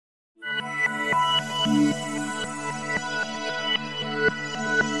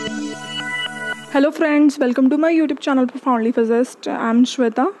Hello friends, welcome to my YouTube channel Profoundly Physicist. I'm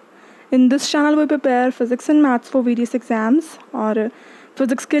Shweta. In this channel we prepare physics and maths for various exams और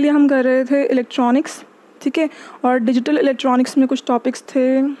physics के लिए हम कर रहे थे electronics, ठीक है, और डिजिटल इलेक्ट्रॉनिक्स में कुछ टॉपिक्स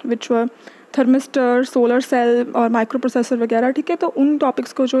थे विच वर थर्मिस्टर, सोलर सेल और माइक्रो प्रोसेसर वगैरह, ठीक है। तो उन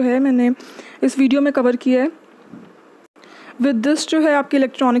टॉपिक्स को जो है मैंने इस वीडियो में कवर किया है। विद दिस जो है आपकी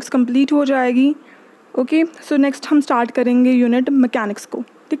इलेक्ट्रॉनिक्स कंप्लीट हो जाएगी। ओके, सो नेक्स्ट हम स्टार्ट करेंगे यूनिट मैकेनिक्स को,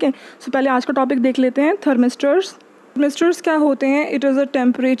 ठीक है। सो पहले आज का टॉपिक देख लेते हैं, थर्मिस्टर्स। थर्मिस्टर्स क्या होते हैं? It is a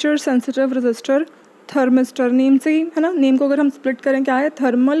temperature sensitive register. Thermistor name से ही है ना, नेम को अगर हम स्प्लिट करें क्या है?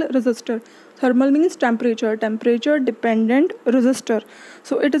 Thermal register. Thermal means temperature, temperature dependent register.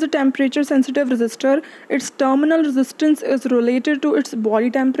 So it is a temperature sensitive register. It's terminal resistance is related to its body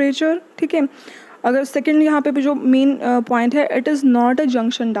temperature, ठीक है। अगर सेकंड यहाँ पे भी जो मेन पॉइंट है, it is not a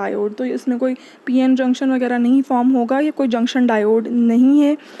junction diode, तो इसमें कोई पीएन जंक्शन वगैरह नहीं फॉर्म होगा, ये कोई जंक्शन डायोड नहीं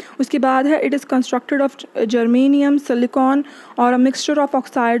है। उसके बाद है it is constructed of germanium, silicon और a mixture of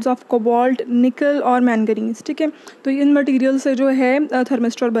oxides of cobalt, निकल और मैंगनीज, ठीक है। तो इन मटेरियल से जो है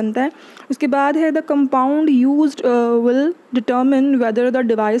थर्मिस्टर बनता है। उसके बाद है the compound used will determine whether the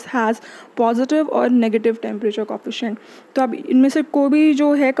device has positive और नेगेटिव टेम्परेचर कोफिशिएंट। तो अब इनमें से कोई भी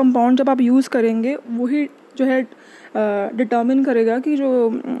जो है कंपाउंड जब आप यूज़ करेंगे वही जो है डिटर्मिन करेगा कि जो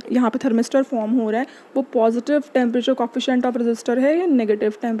यहाँ पे थर्मिस्टर फॉर्म हो रहा है वो positive temperature coefficient of resistor है या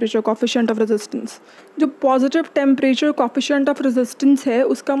negative temperature coefficient of resistance. जो positive temperature coefficient of resistance है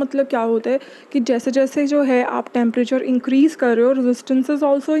उसका मतलब क्या होता है कि जैसे जैसे जो है आप टेम्परेचर इंक्रीज़ कर रहे हो, resistance is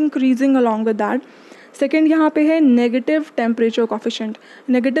also increasing along with that. Second यहाँ पे है नेगेटिव टेम्परेचर कोफिशिएंट।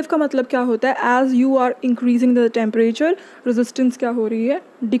 नेगेटिव का मतलब क्या होता है? As you are increasing the temperature, resistance क्या हो रही है?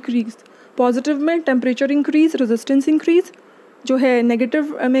 डिक्रीज। पॉजिटिव में टेम्परेचर इंक्रीज, रेजिस्टेंस इंक्रीज। जो है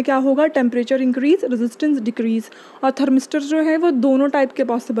नेगेटिव में क्या होगा? Temperature increase, resistance decrease. और थर्मिस्टर जो है वो दोनों टाइप के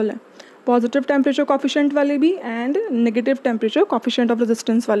पॉसिबल हैं, पॉजिटिव टेम्परेचर कोफिशिएंट वाले भी and negative temperature coefficient of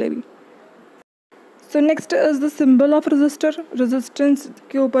resistance वाले भी। So next is the symbol of register. Resistance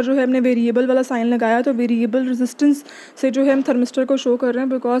के ऊपर जो है हमने वेरिएबल वाला साइन लगाया, तो वेरिएबल रेजिस्टेंस से जो है हम थर्मिस्टर को शो कर रहे हैं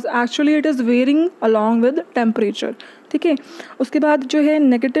because actually it is varying along with temperature, ठीक है। उसके बाद जो है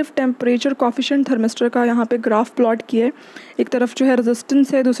नेगेटिव टेम्परेचर कोफिशिएंट थर्मिस्टर का यहाँ पे ग्राफ प्लॉट किया है। एक तरफ जो है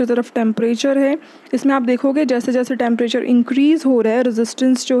रेजिस्टेंस है, दूसरी तरफ टेम्परेचर है। इसमें आप देखोगे जैसे जैसे टेम्परेचर इंक्रीज़ हो रहा है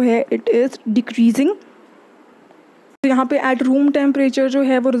रेजिस्टेंस जो है इट इज़ डिक्रीजिंग। तो यहाँ पे एट रूम टेम्परेचर जो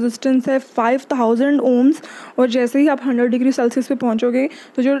है वो रेजिस्टेंस है 5000 ओम्स, और जैसे ही आप 100 डिग्री सेल्सियस पे पहुँचोगे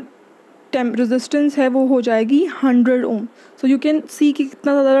तो जो रेजिस्टेंस है वो हो जाएगी 100 ओम। सो यू कैन सी कि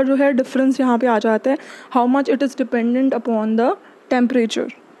कितना ज़्यादा जो है डिफरेंस यहाँ पे आ जाता है, how much it is dependent upon the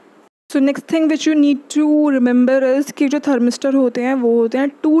temperature. So next thing which you need to remember is कि जो थर्मिस्टर होते हैं वो होते हैं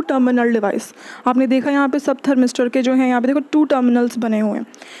टू टर्मिनल डिवाइस। आपने देखा यहाँ पे सब थर्मिस्टर के जो हैं यहाँ पे देखो टू टर्मिनल्स बने हुए हैं।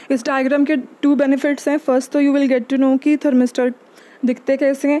 इस डायग्राम के टू बेनिफिट्स हैं। फर्स्ट तो you will get to know कि थर्मिस्टर दिखते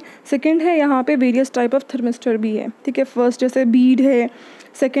कैसे हैं। सेकंड है यहाँ पे वेरियस टाइप ऑफ थर्मिस्टर भी है, ठीक है। फर्स्ट जैसे बीड है,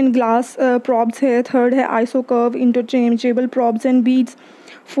 सेकंड ग्लास प्रॉब्स है, थर्ड है iso curve interchangeable प्रॉब्स and beads,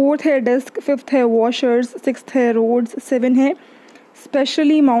 fourth है डिस्क, फिफ्थ है वॉशर्स, सिक्स्थ है रोड्स, सेवन है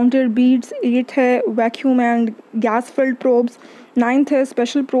स्पेशली माउंटेड बीड्स, 8 है vacuum and gas filled probes, 9th है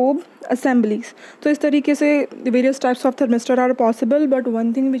स्पेशल प्रोब असेंबलीज। तो इस तरीके से various types of thermistor are possible, but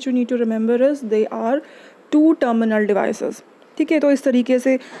one thing which you need to remember is they are to terminal devices, ठीक है। तो इस तरीके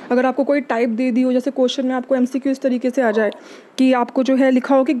से अगर आपको कोई टाइप दे दी हो, जैसे क्वेश्चन में आपको एमसीक्यू इस तरीके से आ जाए कि आपको जो है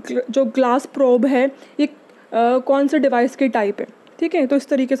लिखा हो कि जो ग्लास प्रोब है ये कौन से डिवाइस की टाइप है, ठीक है। तो इस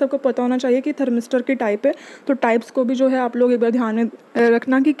तरीके से आपको पता होना चाहिए कि थर्मिस्टर की टाइप है। तो टाइप्स को भी जो है आप लोग एक बार ध्यान में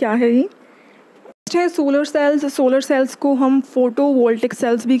रखना कि क्या है ये। है सोलर सेल्स। सोलर सेल्स को हम फोटोवोल्टिक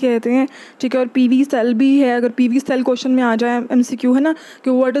सेल्स भी कहते हैं, ठीक है। और पीवी सेल भी है। अगर पीवी सेल क्वेश्चन में आ जाए एमसीक्यू है ना कि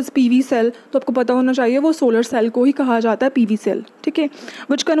व्हाट इज़ पीवी सेल, तो आपको पता होना चाहिए वो सोलर सेल को ही कहा जाता है पीवी सेल, ठीक है।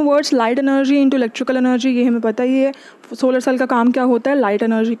 Which converts light energy into electrical energy, ये हमें पता ही है। सोलर सेल का काम क्या होता है? लाइट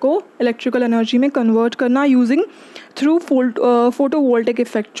एनर्जी को इलेक्ट्रिकल एनर्जी में कन्वर्ट करना यूजिंग थ्रू फोटोवोल्टिक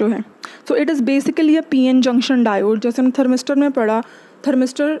इफेक्ट जो है। So it is basically a PN junction diode. जैसे हमने थर्मिस्टर में पढ़ा,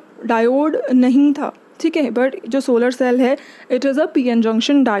 थर्मिस्टर डायोड नहीं था, ठीक है, बट जो सोलर सेल है it is a PN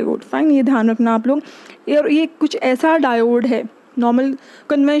junction diode. Fine, ये ध्यान रखना आप लोग। और ये कुछ ऐसा डायोड है, नॉर्मल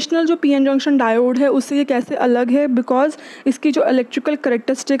कन्वेंशनल जो पीएन जंक्शन डायोड है उससे ये कैसे अलग है? बिकॉज इसकी जो इलेक्ट्रिकल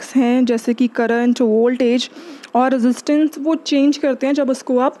करेक्टरिस्टिक्स हैं जैसे कि करंट, वोल्टेज और रेजिस्टेंस वो चेंज करते हैं जब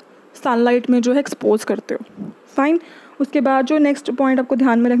उसको आप सनलाइट में जो है एक्सपोज करते हो। फाइन, उसके बाद जो नेक्स्ट पॉइंट आपको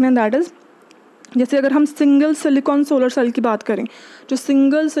ध्यान में रखना है दैट इज़ जैसे अगर हम सिंगल सिलिकॉन सोलर सेल की बात करें, जो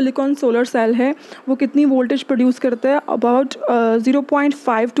सिंगल सिलिकॉन सोलर सेल है वो कितनी वोल्टेज प्रोड्यूस करता है, about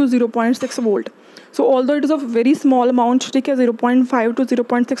 0.5 to 0.6 volt. So although it is of very small amount, ठीक है, 0.5 to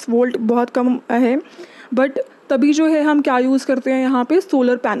 0.6 वोल्ट बहुत कम है, बट तभी जो है हम क्या यूज़ करते हैं यहाँ पे,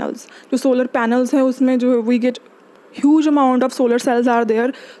 सोलर पैनल्स। जो सोलर पैनल्स हैं उसमें जो we get huge amount of solar cells are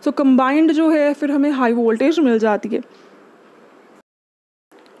there, so combined जो है फिर हमें हाई वोल्टेज मिल जाती है।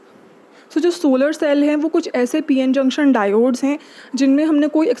 सो जो सोलर सेल हैं वो कुछ ऐसे पीएन जंक्शन डायोड्स हैं जिनमें हमने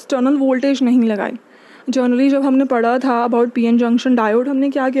कोई एक्सटर्नल वोल्टेज नहीं लगाई। जनरली जब हमने पढ़ा था अबाउट पीएन जंक्शन डायोड, हमने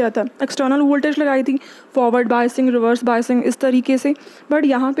क्या किया था, एक्सटर्नल वोल्टेज लगाई थी, फॉरवर्ड बायसिंग, रिवर्स बायसिंग, इस तरीके से। बट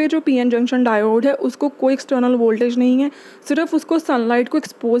यहाँ पे जो पीएन जंक्शन डायोड है उसको कोई एक्सटर्नल वोल्टेज नहीं है, सिर्फ उसको सनलाइट को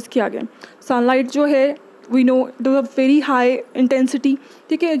एक्सपोज किया गया। सनलाइट जो है we know it is a very high intensity,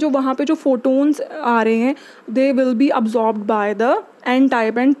 ठीक है, जो वहाँ पे जो फोटोन्स आ रहे हैं they will be absorbed by the N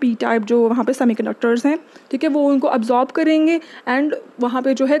type and P type जो वहाँ पे सेमीकंडक्टर्स हैं, ठीक है, वो उनको अब्जॉर्ब करेंगे एंड वहाँ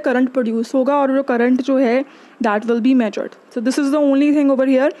पे जो है करंट प्रोड्यूस होगा और जो करंट जो है that will be measured. So this is the only thing over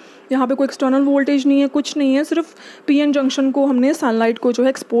here. यहाँ पे कोई एक्सटर्नल वोल्टेज नहीं है, कुछ नहीं है, सिर्फ पीएन जंक्शन को हमने सनलाइट को जो है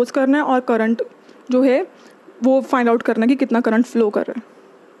एक्सपोज करना है और करंट जो है वो फाइंड आउट करना है कि कितना करंट फ्लो कर रहा है।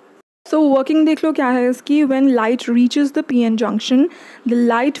 सो वर्किंग देख लो क्या है इसकी, when light reaches the PN junction the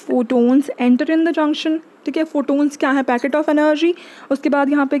light photons enter in the junction, ठीक है, फोटोन्स क्या है, पैकेट ऑफ एनर्जी। उसके बाद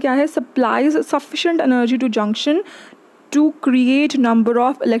यहाँ पे क्या है, supplies sufficient energy to junction to create number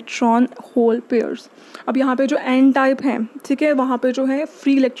of electron hole pairs. अब यहाँ पे जो एन टाइप है, ठीक है, वहाँ पे जो है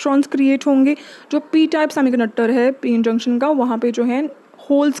फ्री इलेक्ट्रॉन्स क्रिएट होंगे, जो पी टाइप सेमीकंडक्टर है पीएन जंक्शन का वहाँ पे जो है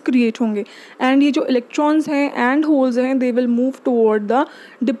होल्स क्रिएट होंगे, एंड ये जो इलेक्ट्रॉन्स हैं एंड होल्स हैं they will move toward the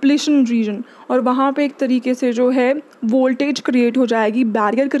depletion region, और वहाँ पे एक तरीके से जो है वोल्टेज क्रिएट हो जाएगी,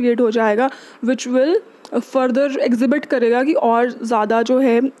 बैरियर क्रिएट हो जाएगा विच विल फर्दर एग्जिबिट करेगा कि और ज़्यादा जो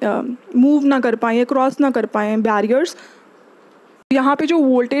है मूव ना कर पाएँ, क्रॉस ना कर पाएँ बैरियर्स। यहाँ पे जो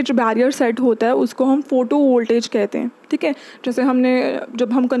वोल्टेज बैरियर सेट होता है उसको हम फोटो वोल्टेज कहते हैं, ठीक है। जैसे हमने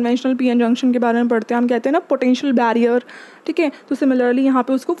जब हम कन्वेंशनल पीएन जंक्शन के बारे में पढ़ते हैं हम कहते हैं ना पोटेंशियल बैरियर, ठीक है, तो सिमिलरली यहाँ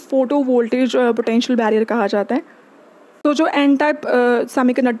पे उसको फोटो वोल्टेज पोटेंशियल बैरियर कहा जाता है। तो जो एन टाइप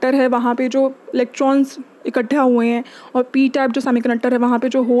सेमीकंडक्टर है वहाँ पे जो इलेक्ट्रॉन्स इकट्ठा हुए हैं और पी टाइप जो सेमीकंडक्टर है वहाँ पे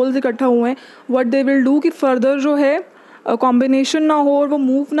जो होल्स इकट्ठा हुए हैं, व्हाट दे विल डू कि फर्दर जो है कॉम्बिनेशन ना हो और वो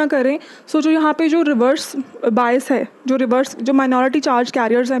मूव ना करें। सो जो यहाँ पे जो रिवर्स बायस है, जो माइनॉरिटी चार्ज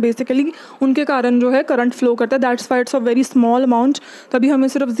कैरियर्स हैं बेसिकली, उनके कारण जो है करंट फ्लो करता है, that's why it's a very small amount, तभी हमें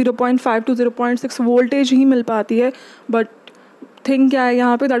सिर्फ 0.5 to 0.6 वोल्टेज ही मिल पाती है। बट थिंग क्या है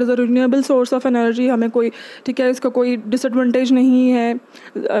यहाँ पे, that is a renewable source of energy, हमें कोई, ठीक है, इसका कोई डिसएडवांटेज नहीं है,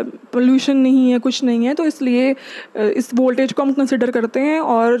 पोल्यूशन नहीं है, कुछ नहीं है, तो इसलिए इस वोल्टेज को हम कंसिडर करते हैं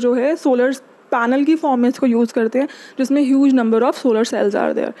और जो है सोलर पैनल की फॉर्म में इसको यूज़ करते हैं जिसमें huge number of solar cells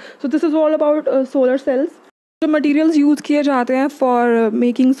are there. So this is all about solar cells. जो मटेरियल्स यूज़ किए जाते हैं for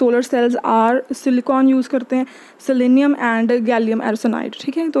making solar cells are, silicon use करते हैं, सेलेनियम एंड गैलियम आर्सेनाइड,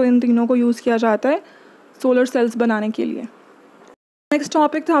 ठीक है, तो इन तीनों को यूज़ किया जाता है सोलर सेल्स बनाने के लिए। नेक्स्ट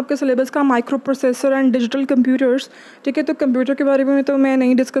टॉपिक था आपके सिलेबस का micro processor and digital computers, ठीक है, तो कंप्यूटर के बारे में तो मैं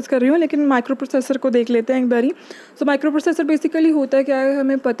नहीं डिस्कस कर रही हूँ लेकिन माइक्रो प्रोसेसर को देख लेते हैं एक बारी। सो माइक्रो प्रोसेसर बेसिकली होता है क्या है,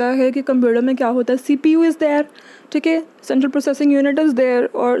 हमें पता है कि कंप्यूटर में क्या होता है, सीपीयू इज़ देयर, ठीक है, central processing unit is there,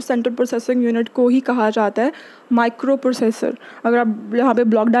 और सेंट्रल प्रोसेसिंग यूनिट को ही कहा जाता है माइक्रो प्रोसेसर। अगर आप यहाँ पे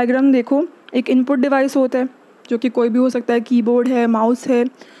ब्लॉक डायग्राम देखो, एक इनपुट डिवाइस होता है जो कि कोई भी हो सकता है, कीबोर्ड है, माउस है,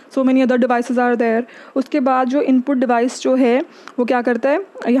 so many other devices are there. उसके बाद जो इनपुट डिवाइस जो है वो क्या करता है,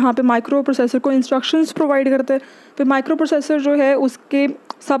 यहाँ पे माइक्रो प्रोसेसर को इंस्ट्रक्शंस प्रोवाइड करता है। फिर माइक्रो प्रोसेसर जो है उसके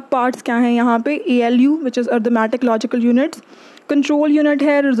सब पार्ट्स क्या हैं, यहाँ पे ALU which is arithmetic logical units, control unit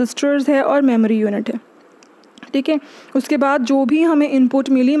है, रजिस्टर्स है और मेमोरी यूनिट है, ठीक है। उसके बाद जो भी हमें इनपुट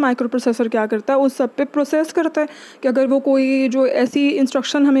मिली माइक्रो प्रोसेसर क्या करता है, उस सब पे प्रोसेस करता है कि अगर वो कोई जो ऐसी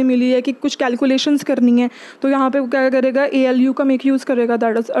इंस्ट्रक्शन हमें मिली है कि कुछ कैलकुलेशंस करनी है तो यहाँ पे क्या करेगा, ALU का मेक यूज़ करेगा,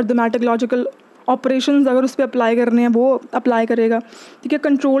 that is arithmetic logical operations अगर उस पर अप्लाई करने हैं वो अप्लाई करेगा, ठीक है।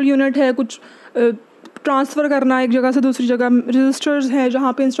 कंट्रोल यूनिट है, कुछ ट्रांसफ़र करना एक जगह से दूसरी जगह, रजिस्टर्स हैं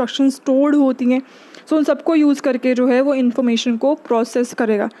जहाँ पे इंस्ट्रक्शंस स्टोर्ड होती हैं, सो उन सबको यूज़ करके जो है वो इन्फॉर्मेशन को प्रोसेस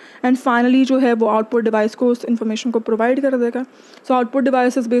करेगा एंड फाइनली जो है वो आउटपुट डिवाइस को उस इन्फॉर्मेशन को प्रोवाइड कर देगा। So output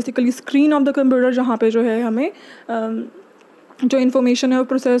device is basically screen of the computer जहाँ पे जो है हमें जो इन्फॉर्मेशन है वो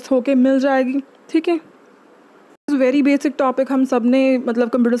प्रोसेस होके मिल जाएगी, ठीक है। वेरी बेसिक टॉपिक, हम सब ने मतलब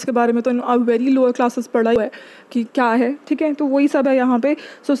कंप्यूटर्स के बारे में तो अब वेरी लोअर क्लासेस पढ़ा हुआ है कि क्या है, ठीक है, तो वही सब है यहाँ पे।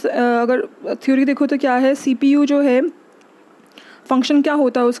 सो अगर थ्योरी देखो तो क्या है, CPU जो है फंक्शन क्या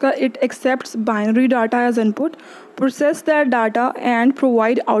होता है उसका, it accepts binary data as input, process that data and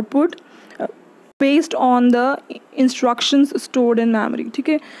provide output based on the instructions stored in memory, ठीक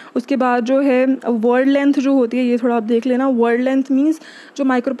है। उसके बाद जो है वर्ड लेंथ जो होती है, ये थोड़ा आप देख लेना। वर्ड लेंथ मीन्स जो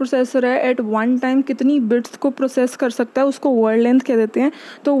माइक्रो प्रोसेसर है एट वन टाइम कितनी बिट्स को प्रोसेस कर सकता है, उसको वर्ड लेंथ कह देते हैं।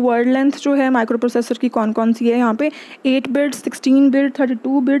 तो वर्ड लेंथ जो है माइक्रो प्रोसेसर की कौन कौन सी है, यहाँ पे 8 bit, 16 bit,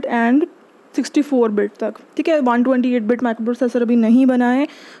 32 bit and 64 bit तक, ठीक है। 128 बिट माइक्रो प्रोसेसर अभी नहीं बना है,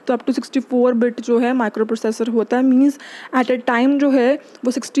 तो अप टू 64 बिट जो है माइक्रो प्रोसेसर होता है। मीन्स एट ए टाइम जो है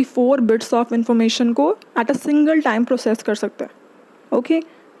वो 64 बिट्स ऑफ इंफॉर्मेशन को at a single time process कर सकता है। Okay,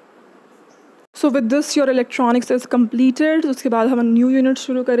 so with this your electronics is completed. उसके बाद हम न्यू यूनिट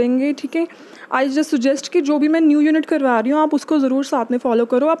शुरू करेंगे, ठीक है। आई जस्ट सजेस्ट कि जो भी मैं न्यू यूनिट करवा रही हूँ आप उसको ज़रूर साथ में फॉलो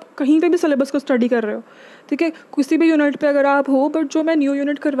करो। आप कहीं पे भी सिलेबस को स्टडी कर रहे हो, ठीक है, किसी भी यूनिट पे अगर आप हो, बट जो मैं न्यू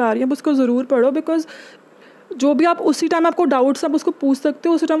यूनिट करवा रही हूँ उसको ज़रूर पढ़ो, बिकॉज जो भी आप उसी टाइम आपको डाउट्स आप उसको पूछ सकते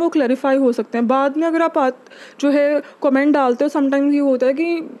हो, उसी टाइम वो क्लैरिफाई हो सकते हैं। बाद में अगर आप जो है कमेंट डालते हो, समटाइम्स ये होता है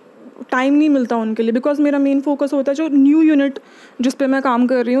कि टाइम नहीं मिलता उनके लिए, बिकॉज मेरा मेन फोकस होता है जो न्यू यूनिट जिस पे मैं काम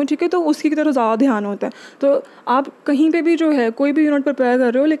कर रही हूँ, ठीक है, तो उसकी तरफ ज़्यादा ध्यान होता है। तो आप कहीं पे भी जो है कोई भी यूनिट प्रिपेयर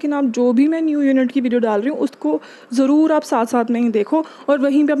कर रहे हो, लेकिन आप जो भी मैं न्यू यूनिट की वीडियो डाल रही हूँ उसको ज़रूर आप साथ साथ में ही देखो और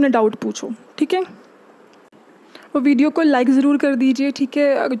वहीं पे अपने डाउट पूछो, ठीक है। और वीडियो को लाइक ज़रूर कर दीजिए, ठीक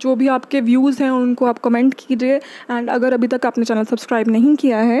है। जो भी आपके व्यूज़ हैं उनको आप कमेंट कीजिए, एंड अगर अभी तक आपने चैनल सब्सक्राइब नहीं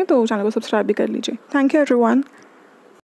किया है तो चैनल को सब्सक्राइब भी कर लीजिए। Thank you everyone.